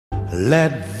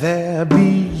Let there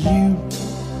be you.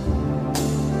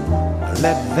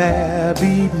 Let there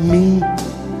be me.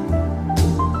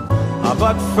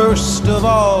 But first of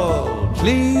all,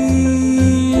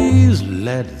 please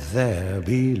let there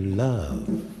be love.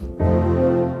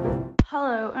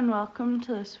 Hello and welcome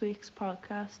to this week's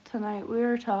podcast. Tonight we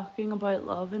are talking about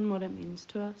love and what it means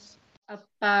to us.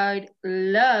 About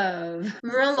love. We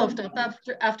were all loved up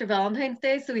after Valentine's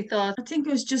Day, so we thought. I think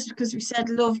it was just because we said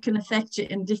love can affect you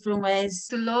in different ways.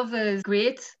 So love is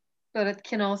great, but it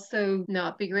can also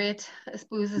not be great, I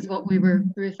suppose, is what we were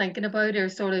thinking about or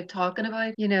sort of talking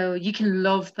about. You know, you can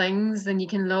love things and you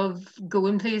can love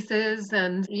going places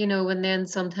and, you know, and then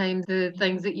sometimes the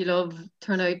things that you love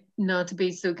turn out not to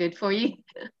be so good for you.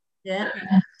 Yeah,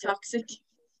 toxic.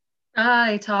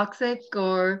 Aye, toxic,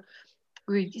 or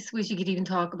we suppose you could even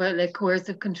talk about like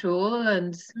coercive control.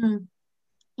 And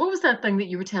what was that thing that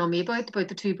you were telling me about the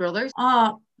two brothers?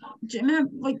 Do you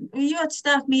remember, like, were you at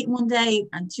staff meeting one day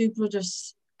and two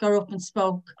brothers got up and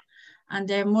spoke and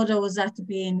their mother was after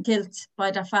being killed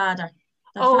by their father?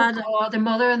 God, their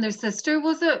mother and their sister,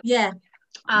 was it? Yeah.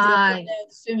 Aye. They were in the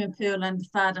swimming pool and the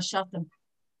father shot them.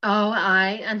 Oh,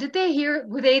 aye. And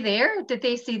were they there? Did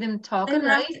they see them talking,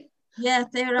 right? Yeah,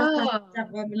 they were at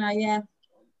that webinar, yeah.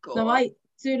 God. So as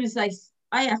soon as I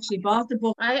actually bought the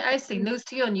book. I seen those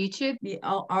two on YouTube. The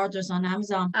orders on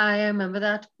Amazon. I remember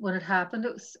that when it happened.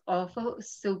 It was awful. It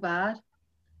was so bad.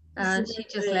 And she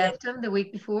just left him a couple of weeks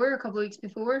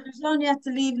before. She was only after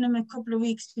leaving him a couple of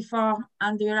weeks before,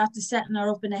 and they were after setting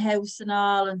her up in a house and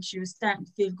all, and she was starting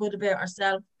to feel good about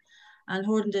herself. And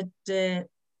her and the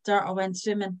daughter went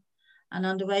swimming, and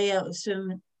on the way out of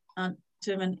swimming,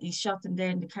 he shot them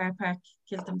there in the car park,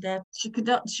 killed them dead. She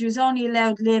was only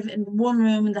allowed to live in one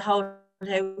room in the whole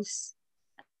house.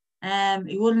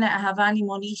 He wouldn't let her have any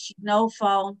money. She had no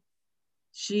phone.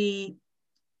 She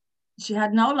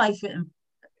had no life with him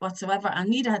whatsoever, and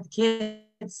neither had the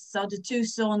kids. So the two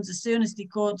sons, as soon as they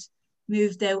could,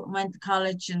 moved out and went to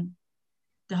college, and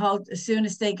as soon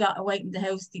as they got away from the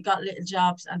house, they got little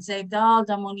jobs and saved all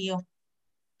their money up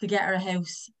to get her a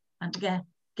house and to get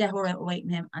her out away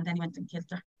from him, and then he went and killed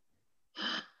her.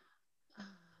 Oh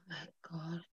my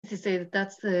God. To say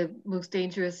that's the most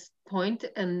dangerous point,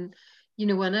 and you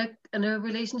know, in a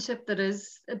relationship that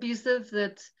is abusive,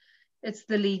 that it's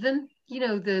the leaving. You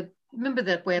know, remember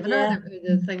that webinar,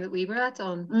 the thing that we were at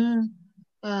on.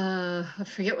 I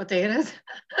forget what day it is.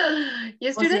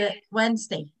 Yesterday. Was it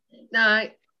Wednesday? No.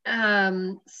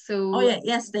 So. Oh yeah,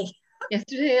 yesterday.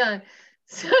 Yesterday, yeah.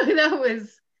 So that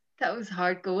was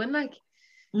hard going, like,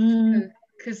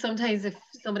 because sometimes if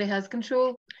somebody has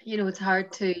control, you know, it's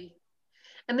hard to.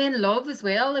 And then love as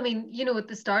well. I mean, you know, at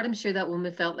the start, I'm sure that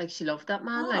woman felt like she loved that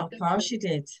man. Of course she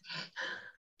did.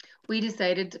 We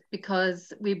decided,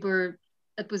 because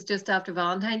it was just after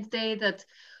Valentine's Day, that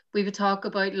we would talk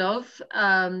about love.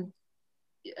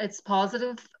 It's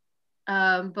positive,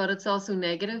 but it's also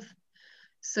negative.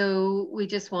 So we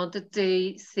just wanted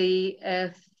to see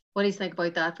what do you think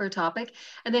about that for a topic.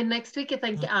 And then next week, I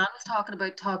think Anne was talking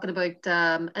about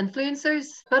influencers,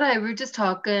 but we were just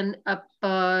talking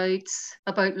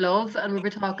about love, and we were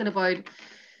talking about,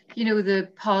 you know, the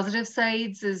positive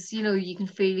sides is, you know, you can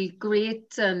feel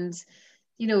great, and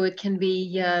you know, it can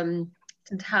be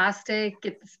fantastic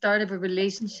at the start of a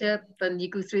relationship, and you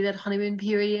go through that honeymoon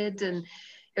period and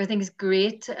everything's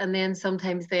great, and then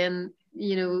sometimes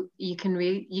you know, you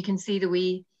can see the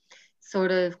wee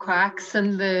sort of cracks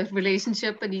in the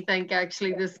relationship, and you think,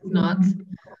 actually, this is not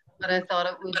what I thought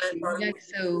it would be like.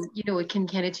 So, you know, it can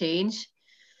kind of change.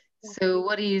 So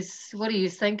what do you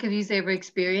think? Have you ever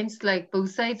experienced like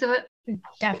both sides of it?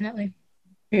 Definitely.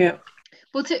 Yeah.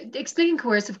 Well, to explain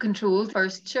coercive control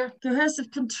first, sure.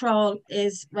 Coercive control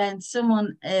is when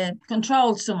someone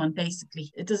controls someone,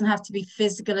 basically. It doesn't have to be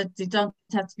physical. They don't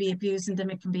have to be abusing them.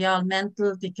 It can be all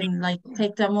mental. They can like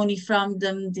take their money from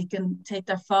them. They can take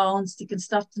their phones. They can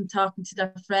stop them talking to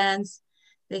their friends.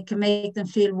 They can make them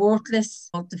feel worthless.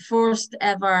 The first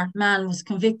ever man was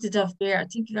convicted of here. I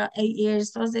think he got 8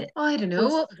 years, was it? Oh, I don't know.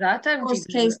 What was that?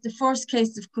 The first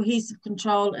case of coercive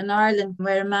control in Ireland,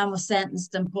 where a man was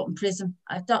sentenced and put in prison.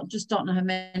 I don't know how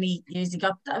many years he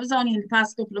got. That was only in the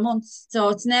past couple of months. So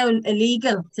it's now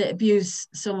illegal to abuse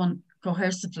someone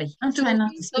coercively. I'm trying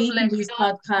not to speak in these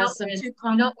podcasts. You're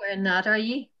not wearing that, are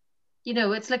you? You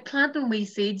know, it's like planting wee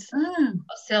seeds of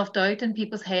self-doubt in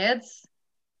people's heads.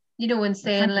 You know, and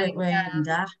saying like, you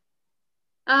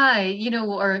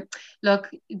know, or look,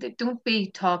 don't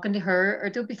be talking to her, or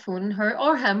don't be phoning her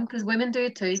or him, because women do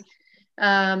it too.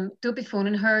 Don't be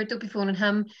phoning her, don't be phoning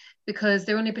him, because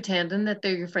they're only pretending that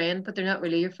they're your friend, but they're not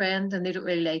really your friend, and they don't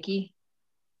really like you.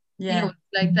 Yeah, you know,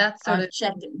 like that sort of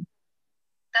checking.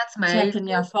 That's my checking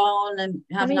your phone and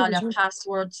having all your Amazing.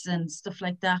 passwords and stuff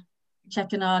like that.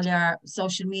 Checking all your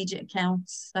social media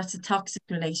accounts. That's a toxic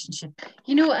relationship.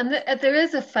 And there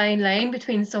is a fine line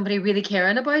between somebody really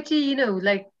caring about you,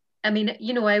 like, I mean,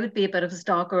 I would be a bit of a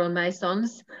stalker on my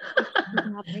son's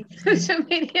social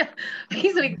media.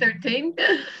 He's like 13,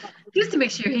 just to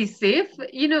make sure he's safe, Oh,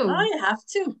 you have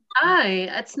to.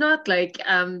 It's not like,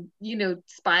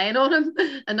 spying on him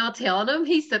and not telling him.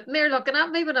 He's sitting there looking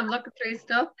at me when I'm looking through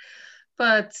stuff.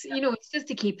 But, it's just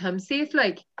to keep him safe,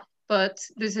 like. But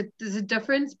there's a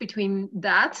difference between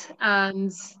that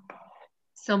and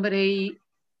somebody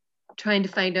trying to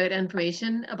find out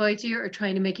information about you or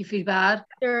trying to make you feel bad.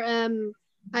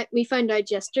 We found out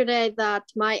yesterday that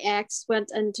my ex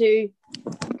went into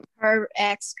her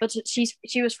ex, but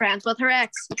she was friends with her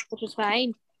ex, which was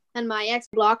fine. And my ex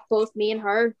blocked both me and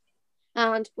her.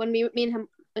 And when me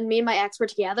and my ex were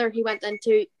together, he went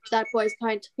into that boy's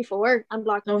account before and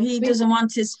blocked. So he doesn't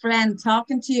want his friend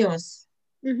talking to you.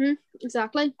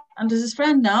 Exactly. And does his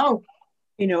friend know?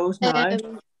 He knows now.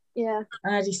 Yeah.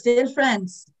 Are they still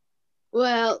friends?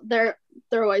 Well, they're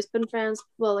always been friends.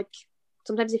 Well, like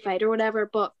sometimes they fight or whatever,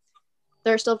 but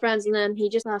they're still friends. And then he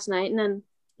just last night, and then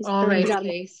he's all right.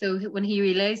 Okay. So when he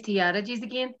realized, he added you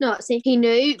again. No, see, he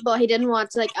knew, but he didn't want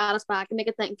to like add us back and make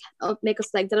us think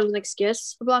that it was an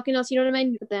excuse for blocking us. You know what I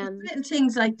mean? But then little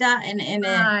things like that in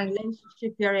a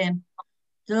relationship you're in,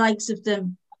 the likes of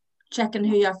them checking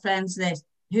who your friends list,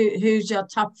 who's your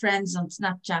top friends on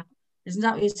Snapchat. Isn't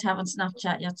that what you have on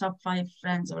Snapchat? Your top 5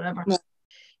 friends or whatever.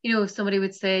 If somebody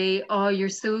would say, "Oh, you're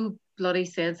so bloody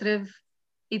sensitive,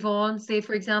 Yvonne," say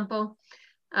for example,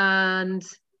 and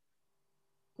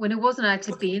when it wasn't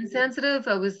actually being sensitive,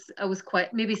 I was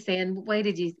quite maybe saying, why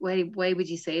would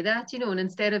you say that? And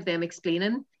instead of them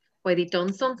explaining why they'd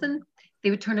done something,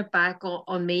 they would turn it back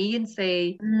on me and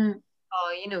say,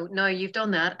 "Oh, now you've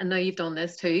done that, and now you've done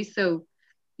this too." So,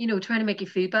 trying to make you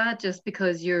feel bad just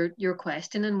because you're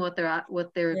questioning what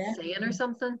they're saying or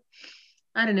something.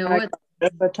 I don't know. I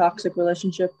had a toxic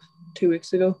relationship 2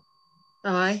 weeks ago.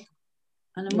 Aye.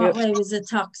 And in what way was it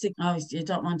toxic? Oh, you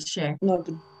don't want to share. No,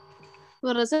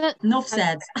 what is it? Enough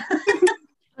said.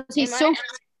 He's so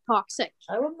toxic.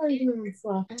 I wouldn't mind doing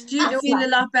that. Do you feel a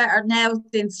lot better now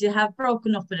since you have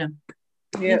broken up with him?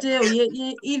 Yeah. You do.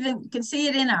 You even can see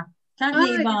it in her. Can't you, I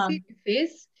can Yvonne? see your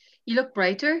face. You look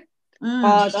brighter.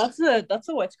 That's a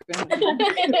widescreen.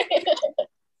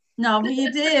 No, but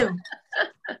you do.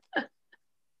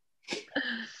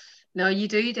 No, you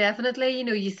do definitely.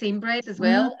 You seem bright as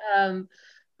well.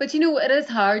 But it is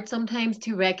hard sometimes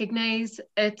to recognize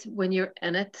it when you're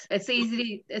in it. It's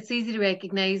easy to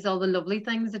recognize all the lovely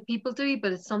things that people do,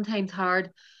 but it's sometimes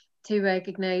hard to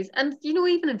recognize. And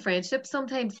even in friendships,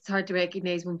 sometimes it's hard to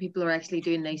recognize when people are actually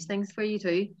doing nice things for you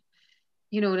too.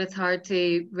 And it's hard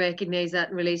to recognize that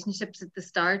in relationships at the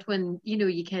start when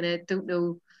you kind of don't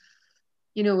know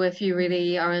if you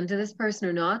really are into this person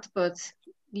or not. But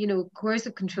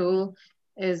coercive control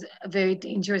is a very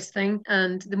dangerous thing,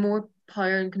 and the more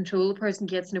power and control a person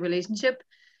gets in a relationship,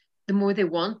 the more they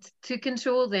want to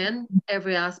control then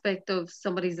every aspect of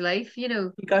somebody's life.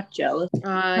 You got jealous.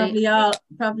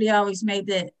 Probably always made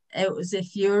it out as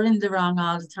if you're in the wrong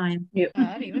all the time. Yep.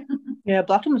 Yeah, I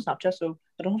blocked him on Snapchat, so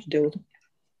I don't have to deal with him.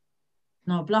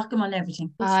 No, block him on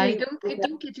everything.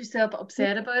 Don't get yourself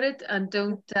upset about it, and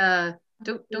don't react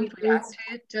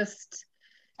to it. Just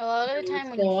a lot of the time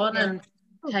when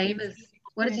time is.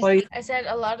 What did you say? I said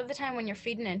a lot of the time when you're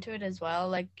feeding into it as well,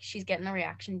 like she's getting the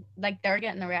reaction, like they're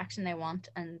getting the reaction they want,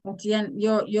 and at the end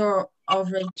you're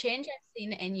over it. Change I've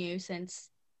seen in you since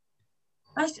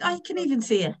I can even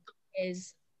see it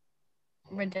is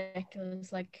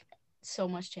ridiculous, like so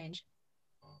much change,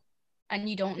 and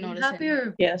you don't notice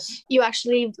it. Yes, you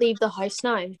actually leave the house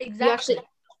now. Exactly.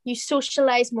 You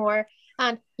socialize more.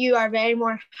 And you are very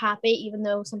more happy, even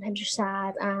though sometimes you're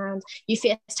sad, and you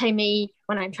FaceTime me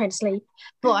when I'm trying to sleep,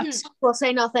 but we'll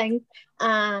say nothing.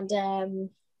 And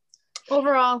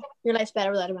overall, your life's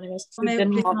better without him anyways. He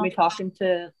didn't want me talking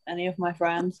to any of my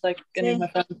friends, like any of my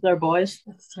friends, their boys.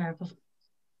 That's terrible.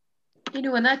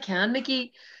 And that can make you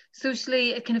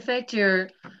socially, it can affect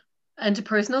your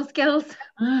interpersonal skills.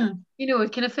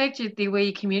 It can affect the way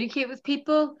you communicate with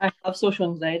people. I have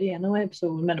social anxiety anyway,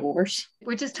 so it made it worse.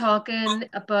 We're just talking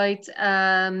about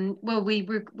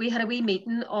we had a wee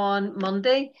meeting on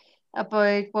Monday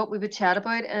about what we would chat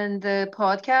about in the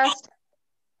podcast,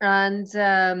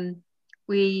 and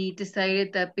we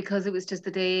decided that because it was just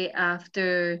the day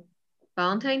after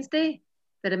Valentine's Day,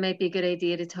 that it might be a good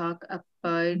idea to talk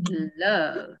about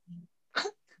love.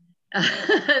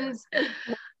 And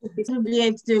We'll be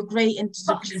able to do a great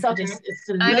introduction for this. It's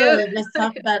the I know. love. Let's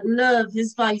talk about love.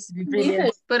 His voice would be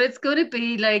brilliant. But it's going to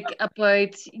be like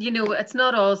about, it's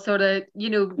not all sort of,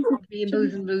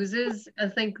 rainbows and roses. I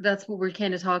think that's what we're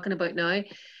kind of talking about now,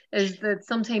 is that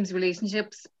sometimes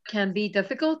relationships can be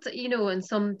difficult, and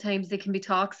sometimes they can be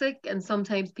toxic, and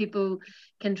sometimes people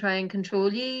can try and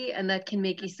control you, and that can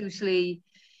make you socially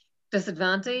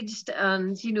disadvantaged.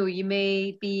 And, you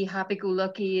may be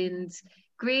happy-go-lucky and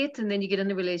great, and then you get in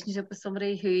a relationship with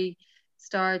somebody who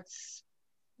starts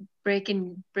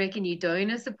breaking you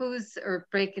down, I suppose, or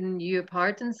breaking you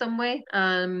apart in some way.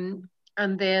 And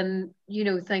then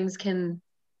things can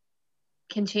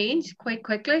change quite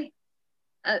quickly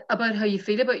about how you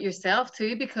feel about yourself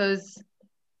too, because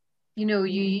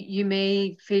you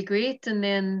may feel great, and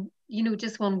then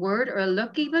just one word or a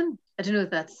look, even, I don't know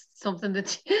if that's something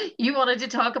that you wanted to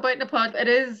talk about in a pod. It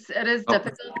is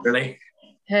difficult. Really?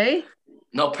 Hey?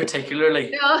 Not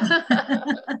particularly. Yeah.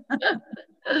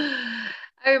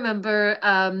 I remember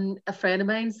a friend of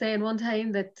mine saying one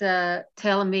time that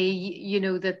telling me,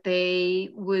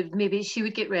 that she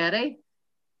would get ready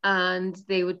and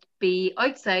they would be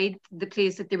outside the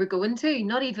place that they were going to,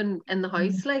 not even in the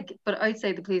house, but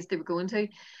outside the place they were going to,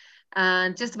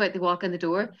 and just about to walk in the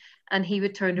door, and he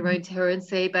would turn around to her and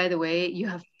say, by the way, you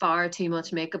have far too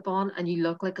much makeup on and you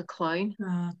look like a clown.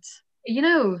 God.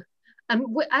 And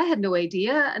I had no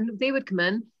idea, and they would come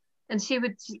in. And she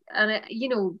would, and I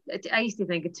used to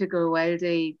think it took her a while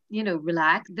to,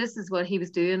 relax. This is what he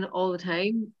was doing all the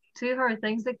time to her,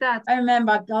 things like that. I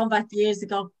remember going back years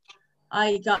ago,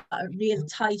 I got a real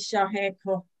tight short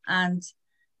haircut, and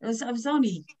I was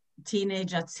only a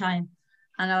teenager at the time,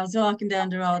 and I was walking down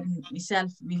the road, and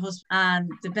myself and my husband, and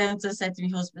the bouncer said to my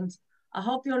husband, I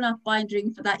hope you're not buying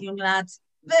drink for that young lad.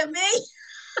 About me.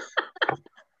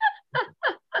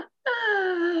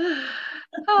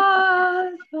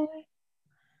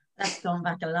 That's going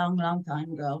back a long, long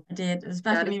time ago. I did. It was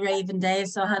back in my raving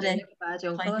days, so I had a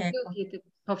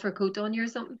puffer coat on you or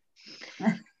something.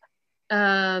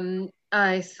 So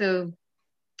I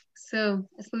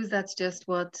suppose that's just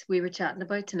what we were chatting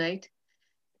about tonight.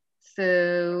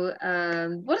 So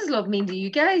what does love mean to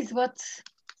you guys?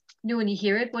 When you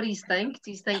hear it, what do you think? Do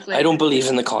you think I don't believe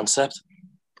in the concept.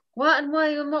 What and why?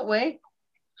 In what way?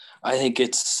 I think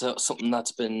it's something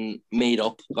that's been made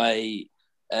up by.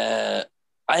 I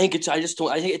think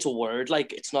it's a word.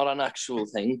 Like, it's not an actual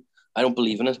thing. I don't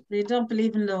believe in it. You don't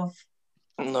believe in love?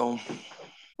 No.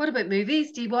 What about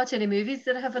movies? Do you watch any movies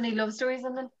that have any love stories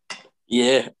in them?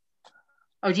 Yeah.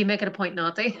 Or do you make it a point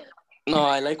not to? No,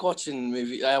 I like watching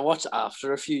movies. I watched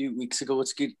After a few weeks ago.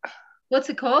 It's good. What's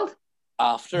it called?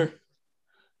 After.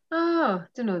 Oh,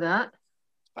 don't know that.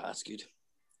 That's good.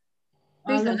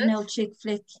 I love an old chick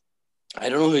flick. I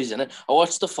don't know who's in it. I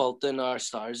watched The Fault in Our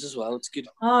Stars as well. It's good.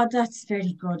 Oh, that's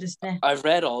very good, isn't it? I've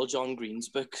read all John Green's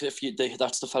books.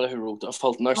 That's the fellow who wrote A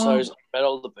Fault in Our Stars. I've read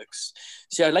all the books.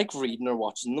 See, I like reading or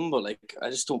watching them, but I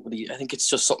just don't believe. I think it's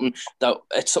just something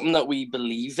that we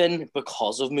believe in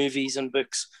because of movies and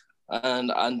books,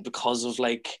 and because of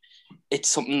it's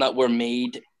something that we're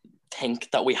made think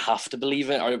that we have to believe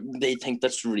in, or they think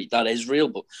that is real,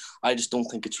 but I just don't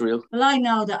think it's real. Well, I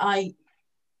know that I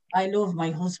love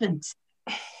my husband.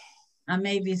 And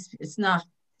maybe it's not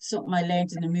something I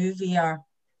learned in a movie, or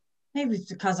maybe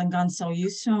it's because I'm gone so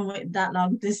used to him that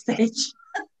long at this stage.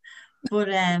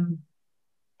 But I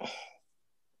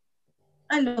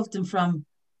loved him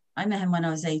I met him when I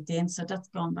was 18, so that's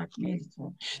going back maybe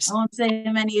to, I won't say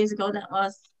how many years ago that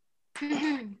was.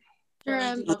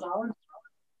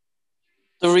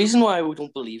 The reason why we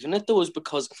don't believe in it, though, is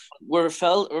because we're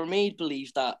made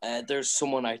believe that there's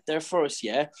someone out there for us,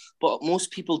 yeah. But most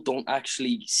people don't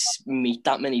actually meet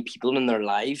that many people in their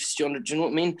lives. Do you know what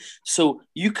I mean? So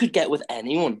you could get with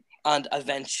anyone, and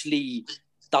eventually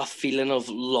that feeling of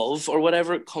love or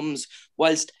whatever it comes.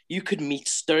 Whilst you could meet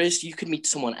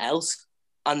someone else,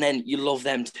 and then you love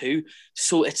them too.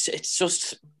 So it's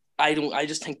just. I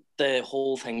just think the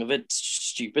whole thing of it's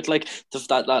stupid.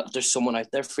 That there's someone out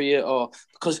there for you, or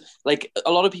because a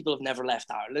lot of people have never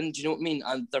left Ireland. Do you know what I mean?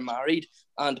 And they're married.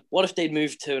 And what if they'd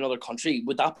moved to another country?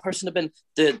 Would that person have been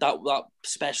that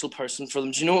special person for them?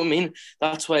 Do you know what I mean?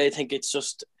 That's why I think it's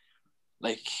just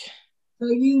So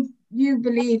you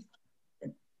believe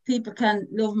people can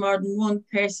love more than one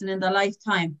person in their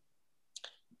lifetime?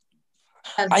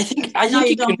 I think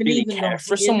you can really care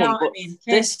for someone, but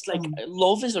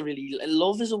love is a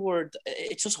word.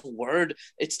 It's just a word.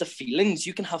 It's the feelings.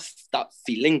 You can have that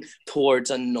feeling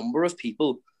towards a number of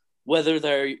people, whether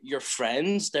they're your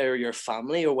friends, they're your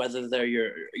family, or whether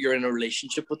you're in a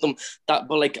relationship with them. But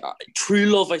true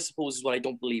love, I suppose, is what I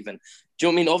don't believe in. Do you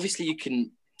know what I mean? Obviously, you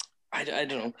can I don't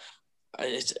know.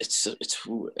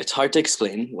 It's hard to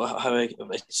explain how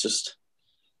it's just.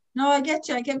 No, I get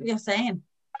you. I get what you're saying.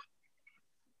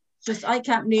 Just I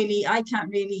can't really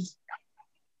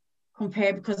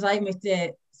compare because I'm with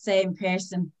the same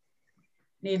person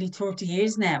nearly 30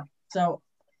 years now. So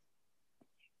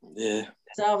yeah,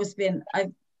 it's always been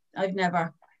I've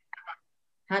never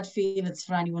had feelings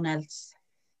for anyone else.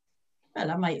 Well,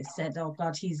 I might have said, "Oh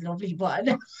God, he's lovely," but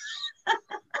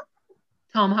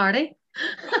Tom Hardy.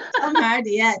 Tom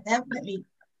Hardy, yeah, definitely.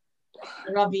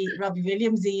 Robbie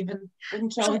Williams even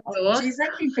wouldn't show it. God. She's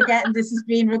actually forgetting this is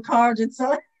being recorded,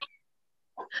 so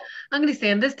I'm going to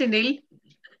send this to Neil.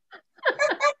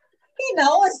 he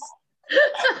knows.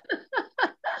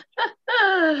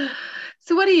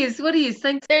 So what do you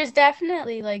think? There's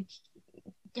definitely like,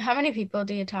 how many people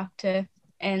do you talk to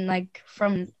and like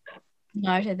from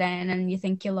now to then, and you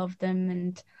think you love them,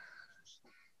 and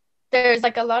there's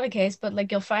like a lot of cases, but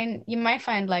like you might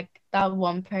find like that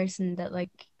one person that like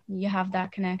you have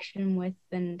that connection with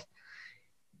and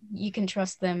you can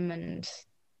trust them and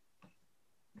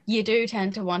you do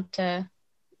tend to want to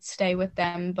stay with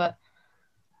them, but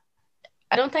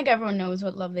I don't think everyone knows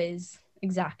what love is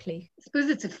exactly. I suppose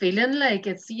it's a feeling, like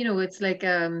it's it's like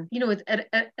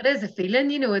it is a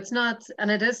feeling, it's not,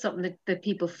 and it is something that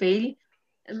people feel,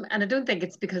 and I don't think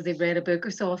it's because they've read a book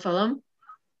or saw a film.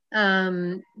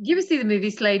 You ever see the movie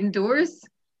Sliding Doors?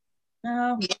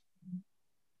 No.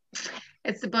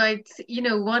 It's about,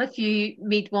 what if you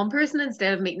meet one person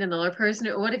instead of meeting another person,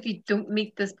 or what if you don't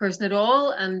meet this person at all,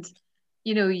 and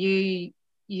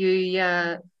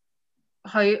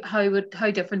how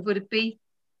different would it be?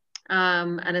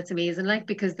 And it's amazing, like,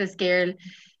 because this girl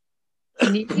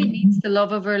nearly meets the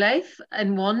love of her life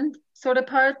in one sort of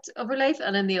part of her life,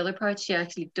 and in the other part she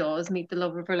actually does meet the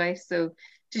love of her life. So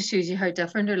just shows you how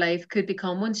different her life could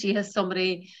become when she has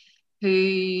somebody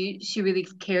who she really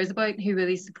cares about, who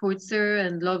really supports her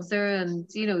and loves her, and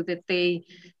that they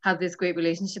have this great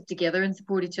relationship together and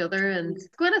support each other. And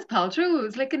Gwyneth Paltrow,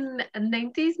 it's like a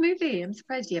 90s movie. I'm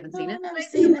surprised you haven't seen it. I've never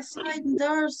seen it. Sliding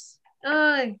Doors.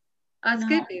 Aye, that's a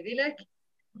good movie. Like,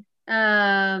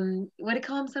 what do you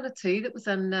call him? Too that was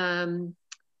in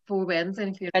Four Weddings.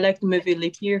 I like the movie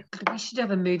Leap Year. We should have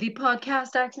a movie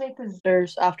podcast actually, because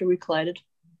there's After We Collided.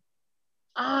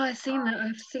 Oh, I've seen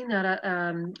that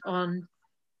on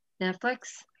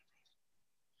Netflix.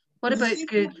 What about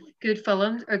good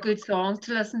films or good songs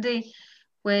to listen to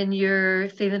when you're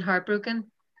feeling heartbroken?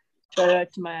 Shout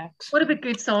out to my ex. What about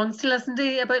good songs to listen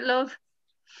to about love?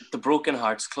 The Broken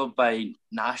Hearts Club by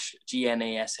Nash,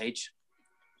 Gnash.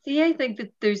 See, I think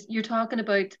that you're talking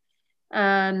about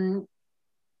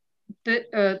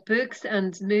books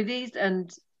and movies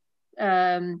and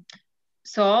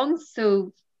songs,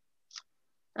 so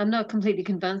I'm not completely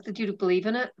convinced that you don't believe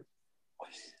in it.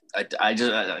 I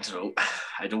don't know.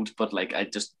 I don't, but like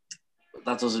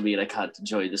that doesn't mean I can't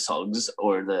enjoy the songs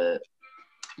or the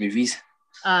movies.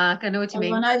 I know what you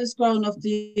mean. When I was growing up,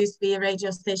 there used to be a radio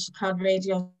station called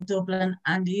Radio Dublin,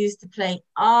 and they used to play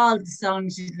all the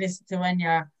songs you'd listen to when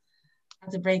you're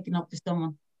after breaking up with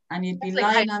someone, and you'd be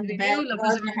lying on the bed.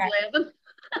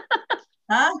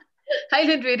 Huh?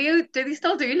 Highland Radio, do they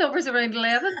still do Lovers Around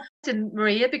 11? And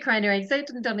Maria be crying her eyes out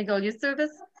in Donegal Youth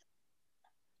Service.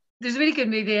 There's a really good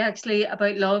movie actually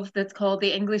about love that's called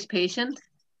The English Patient.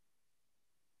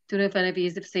 Don't know if any of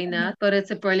you have seen that, but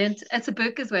it's a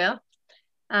book as well.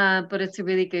 But it's a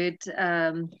really good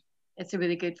film.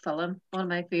 One of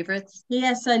my favorites.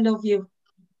 Yes, I Love You.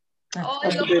 I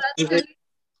love that too.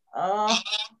 Oh,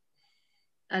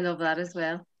 I love that as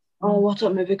well. Oh, what's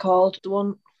that movie called? The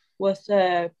one with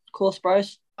Cole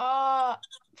Sprouse. 5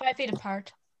 Feet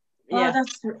Apart. Yeah,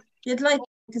 you'd like,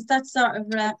 because that's sort of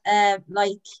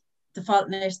like The Fault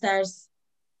in Our Stars.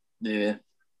 Yeah.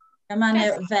 A man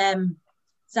out of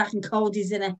Zack and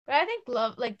Cody's in it. But I think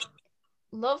love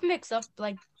makes up,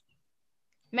 like,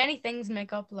 many things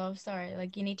make up love. Sorry,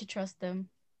 like, you need to trust them.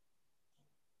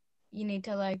 You need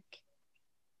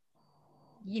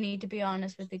to be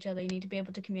honest with each other. You need to be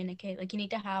able to communicate. Like, you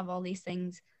need to have all these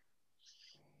things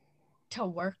to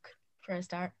work for a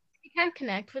start. You can't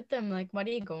connect with them. Like, what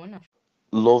are you going at?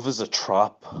 Love is a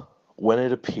trap. When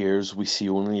it appears, we see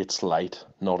only its light,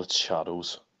 not its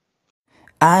shadows.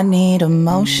 I need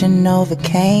emotion over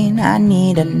cane. I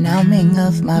need a numbing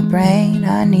of my brain.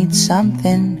 I need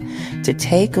something to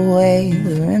take away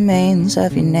the remains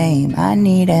of your name. I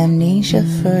need amnesia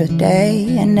for a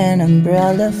day and an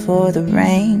umbrella for the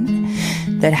rain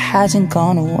that hasn't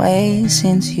gone away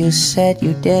since you said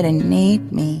you didn't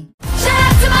need me.